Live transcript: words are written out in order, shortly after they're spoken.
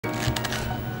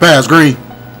Pass, green.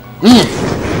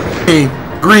 Green.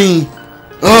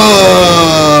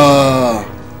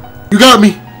 You got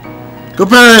me. Good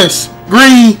pass.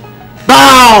 Green.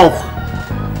 Bow.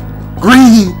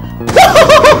 Green.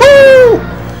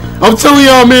 I'm telling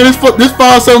y'all, man, this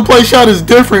 5-7 play shot is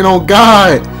different on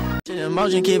God.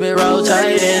 Emotion, keep it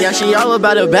rotating. Yeah, she all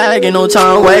about a bag and no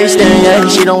time wasting. Yeah,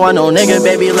 she don't want no nigga,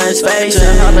 baby, let's face it.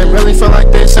 I been really feel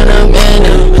like this in a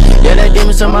minute. Yeah, that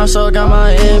demons in my soul got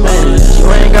my image.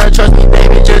 You ain't gotta trust me,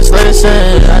 baby, just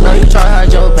listen. I know you try to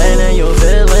hide your pain and your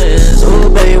feelings. Ooh,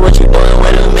 baby, what you doing?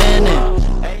 Wait a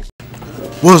minute.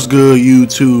 What's good,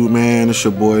 YouTube, man? It's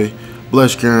your boy,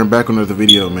 Bless Karen, back on another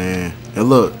video, man. And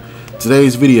look,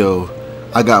 today's video,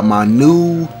 I got my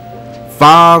new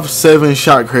 5-7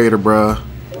 shot creator, bruh.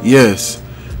 Yes,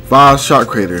 5 shot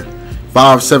creator,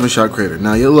 5-7 shot creator.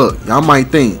 Now, you look, y'all might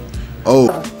think, oh,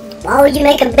 why would you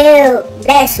make a build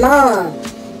that small?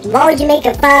 Why would you make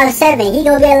a 5-7? He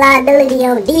gonna be a liability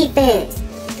on defense.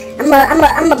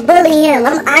 I'ma bully him.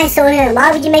 I'm ISO him.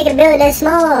 Why would you make a build that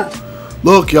small?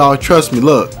 Look, y'all, trust me.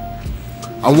 Look,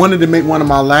 I wanted to make one of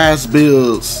my last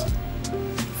builds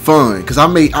fun, cause I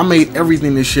made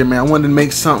everything this year, man. I wanted to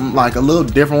make something like a little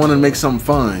different. I wanted to make something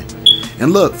fun.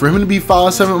 And look, for him to be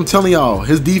 5-7, I'm telling y'all,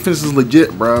 his defense is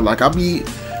legit, bro. Like I be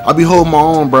holding my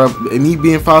own, bro. And me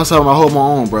being 5-7, I hold my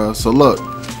own, bro. So look,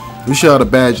 we show the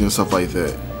badges and stuff like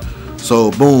that.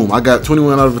 So boom, I got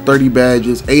 21 out of 30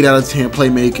 badges, 8 out of 10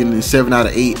 playmaking, and 7 out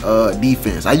of 8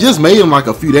 defense. I just made him like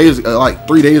a few days, like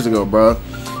 3 days ago, bro.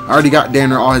 I already got down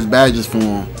there all his badges for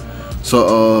him.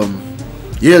 So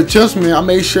yeah, trust me, I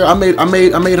made sure I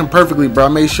made him perfectly, bro. I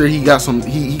made sure he got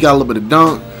he got a little bit of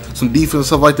dunk, some defense,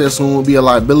 stuff like that, so it won't be a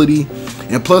liability.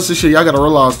 And plus this shit, y'all gotta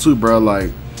realize too, bro,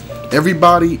 like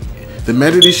everybody, the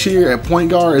meta this year at point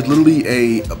guard is literally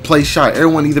a play shot.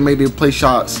 Everyone either made their play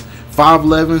shots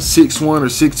 5'11", 6'1", or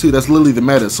 6'2". That's literally the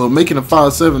meta. So making a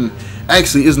 5-7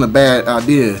 actually isn't a bad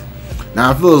idea.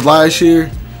 Now if it was last year,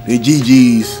 then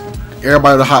GG's,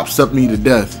 everybody would hop stepped me to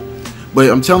death. But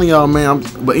I'm telling y'all, man.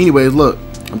 But anyways, look,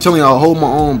 I'm telling y'all, I hold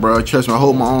my own, bro. Trust me, I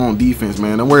hold my own defense,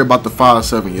 man. Don't worry about the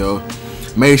 5-7, yo.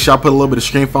 Made sure I put a little bit of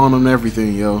strength on them and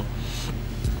everything, yo.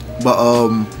 But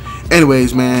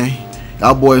anyways, man,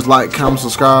 y'all boys like, comment,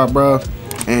 subscribe, bro.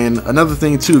 And another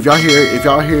thing too, if y'all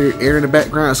hear air in the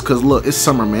background, it's cause look, it's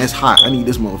summer, man. It's hot. I need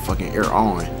this motherfucking air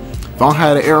on. If I don't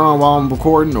have the air on while I'm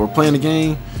recording or playing the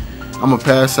game, I'm gonna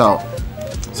pass out.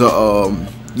 So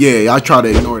yeah, y'all try to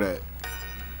ignore that.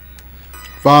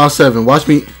 5-7. Watch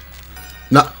me.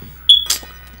 Nah,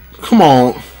 come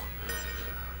on.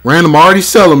 Random already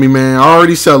selling me, man.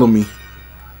 Already selling me.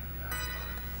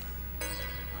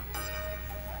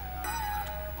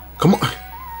 Come on.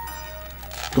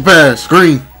 Good pass.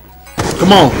 Green.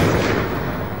 Come on.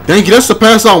 Thank you. That's the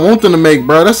pass I want them to make,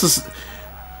 bro. That's the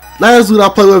last dude I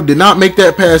played with did not make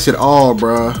that pass at all,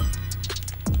 bro.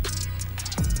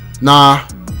 Nah.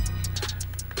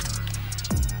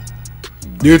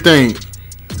 Do your thing.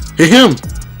 Hit him.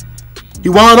 He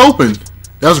wide open.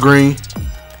 That's green.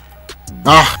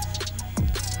 Ah.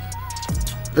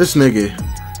 This nigga.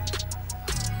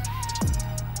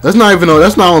 That's not even,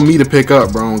 that's not on me to pick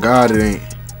up, bro. God, it ain't.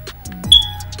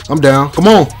 I'm down. Come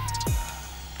on.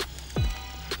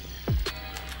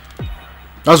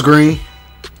 That's green.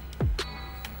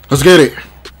 Let's get it.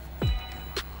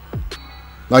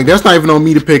 Like, that's not even on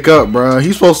me to pick up, bro.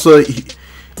 He's supposed to.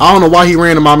 I don't know why he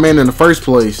ran to my man in the first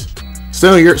place.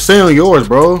 Stay on yours,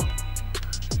 bro.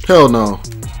 Hell no.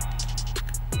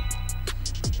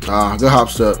 Ah, good hop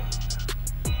step.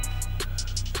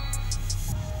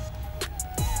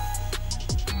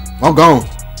 I'm gone.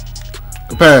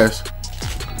 Good pass.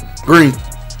 Green.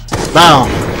 Wow.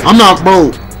 I'm not,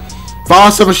 bro.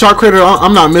 5-7 shot creator.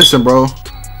 I'm not missing, bro.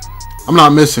 I'm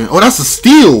not missing. Oh, that's a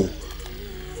steal.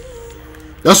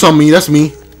 That's on me. That's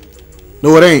me.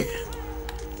 No, it ain't.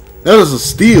 That is a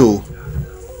steal.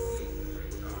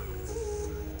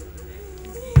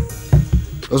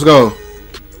 Let's go.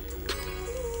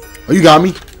 Oh, you got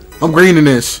me. I'm green in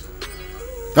this.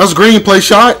 That's a green play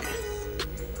shot.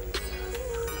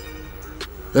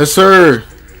 Yes, sir.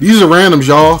 These are randoms,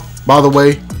 y'all. By the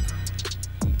way,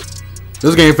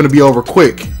 this game finna be over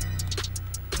quick.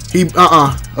 He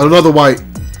another white.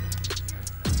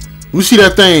 You see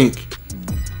that thing?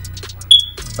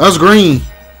 That's green.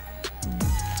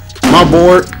 My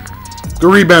board.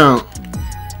 Good rebound.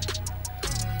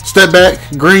 Step back.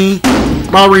 Green.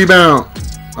 My rebound.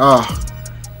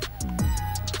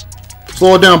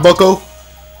 Slow it down, bucko.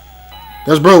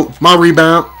 That's broke. My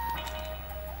rebound.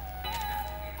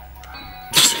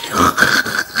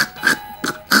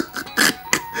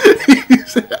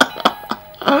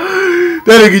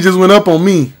 That nigga just went up on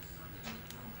me.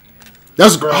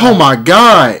 That's oh my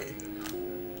god.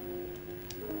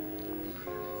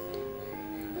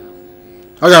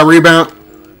 I got a rebound.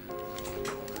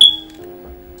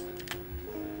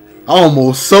 I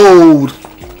almost sold.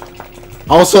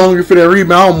 I was so hungry for that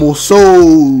rebound. I almost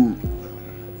sold.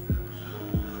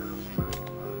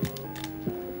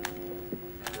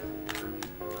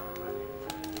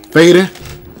 Fading.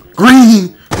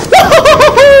 Green.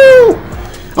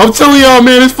 I'm telling y'all,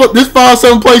 man, this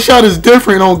 5-7 play shot is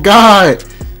different. On God,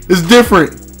 it's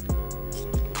different.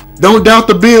 Don't doubt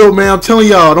the build, man. I'm telling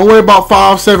y'all. Don't worry about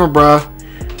 5-7, bruh.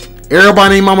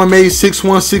 Everybody named Mama made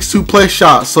 6-1, 6-2 play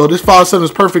shots. So this 5-7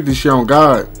 is perfect this year. On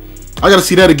God, I gotta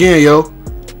see that again, yo.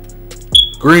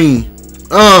 Green.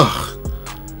 Ugh.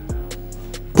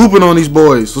 Pooping on these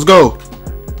boys. Let's go.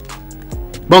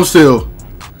 Bump still.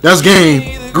 That's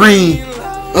game. Green.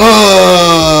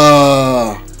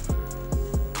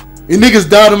 You niggas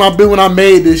died in my build when I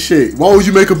made this shit. Why would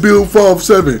you make a build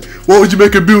 5-7? Why would you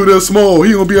make a build that small?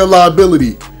 He gonna be a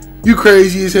liability. You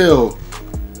crazy as hell.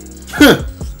 Huh.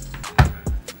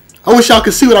 I wish y'all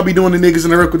could see what I be doing to niggas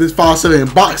in the wreck with this 5-7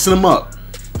 and boxing them up.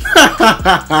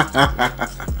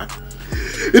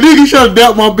 The nigga trying to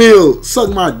doubt my build. Suck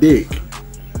my dick.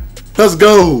 Let's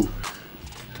go.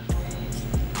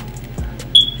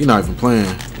 He not even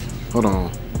playing. Hold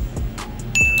on.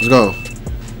 Let's go.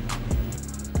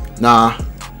 Nah.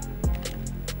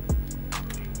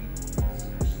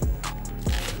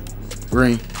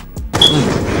 Green.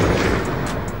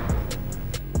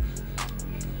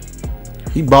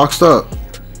 He boxed up.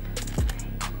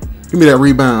 Give me that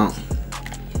rebound.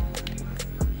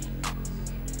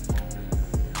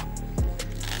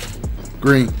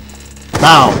 Green.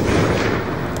 Bow.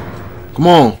 Come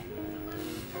on.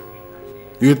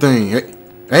 Do your thing.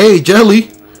 Hey,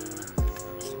 Jelly.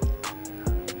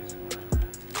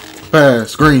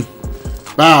 Pass. Green.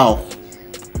 Bow.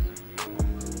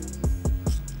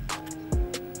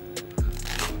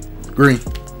 Green.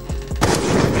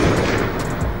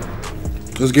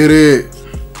 Let's get it.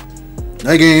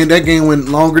 That game went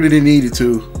longer than it needed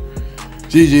to.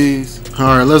 GG's.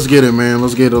 All right, let's get it, man.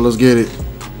 Let's get it. Let's get it.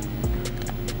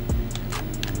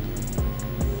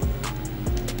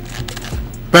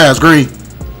 Pass. Green.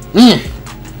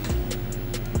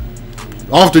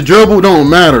 Off the dribble, don't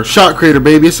matter. Shot creator,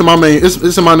 baby. It's in my name.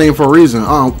 It's in my name for a reason.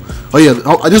 Oh yeah.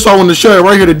 This is what I wanted to show you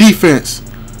right here. The defense.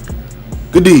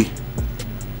 Good D.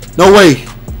 No way.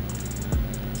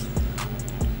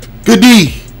 Good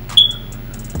D.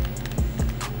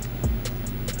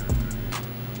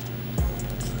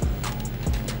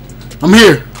 I'm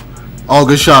here. Oh,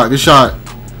 good shot. Good shot.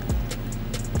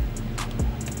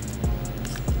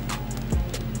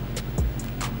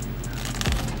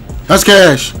 That's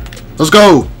cash. Let's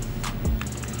go.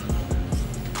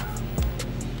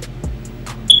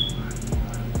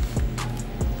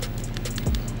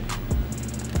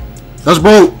 That's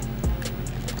broke.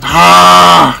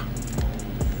 Ah.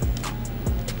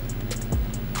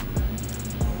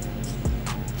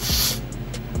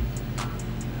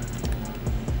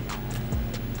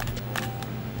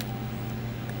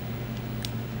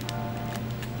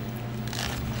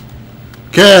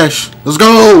 Cash. Let's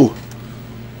go.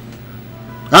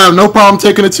 I have no problem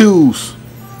taking the twos.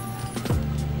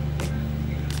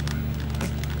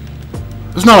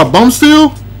 It's not a bump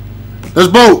steal? That's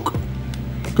broke.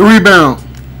 Good rebound.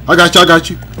 I got you. I got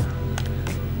you.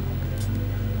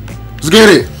 Let's get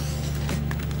it.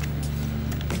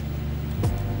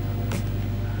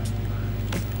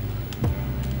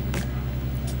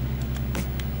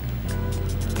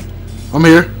 I'm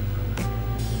here.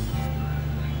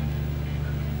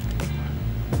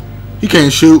 He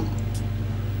can't shoot.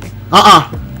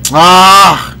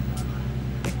 Ah.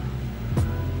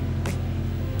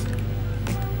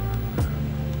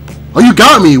 Oh, you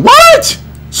got me. What?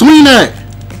 Swing that.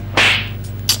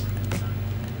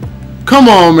 Come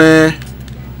on, man.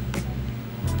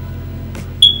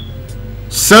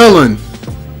 Selling.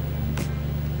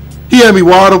 He had me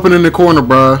wide open in the corner,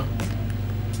 bruh.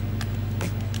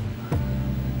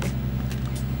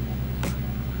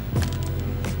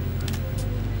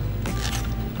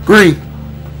 Green.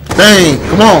 Dang,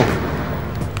 come on.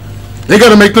 They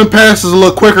gotta make them passes a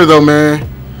little quicker though, man.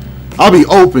 I'll be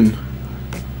open.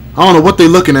 I don't know what they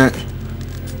looking at.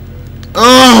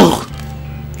 Oh,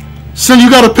 son, you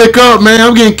gotta pick up, man.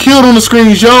 I'm getting killed on the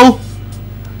screens, yo.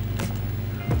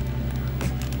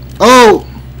 Oh,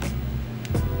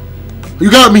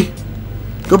 you got me.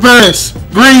 Good pass.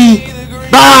 Green.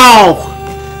 Bow.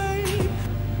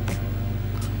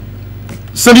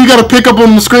 Son, you gotta pick up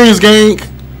on the screens, gang.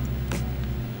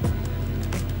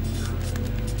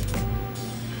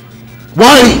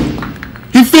 White.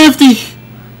 He 50.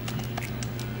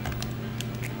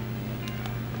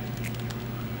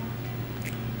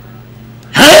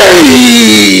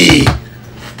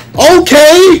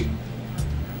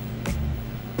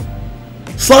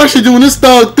 Slasher doing this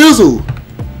thug thizzle.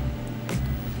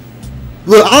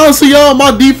 Look, honestly, y'all, my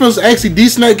defense is actually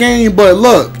decent that game, but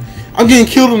look, I'm getting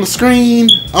killed on the screen.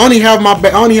 I only have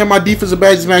my defensive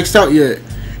badges maxed out yet,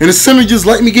 and the center just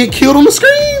let me get killed on the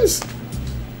screens.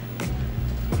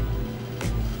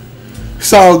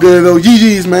 It's all good though.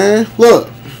 GG's, man. Look,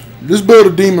 this build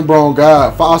a demon, bro. On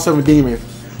God, 5-7 demon.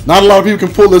 Not a lot of people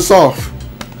can pull this off.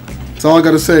 That's all I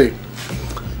gotta say.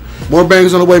 More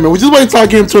bangers on the way, man. We just wait until I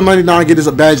get him to 99 and get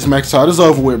his badges maxed out. It's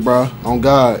over with, bro. On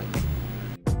God.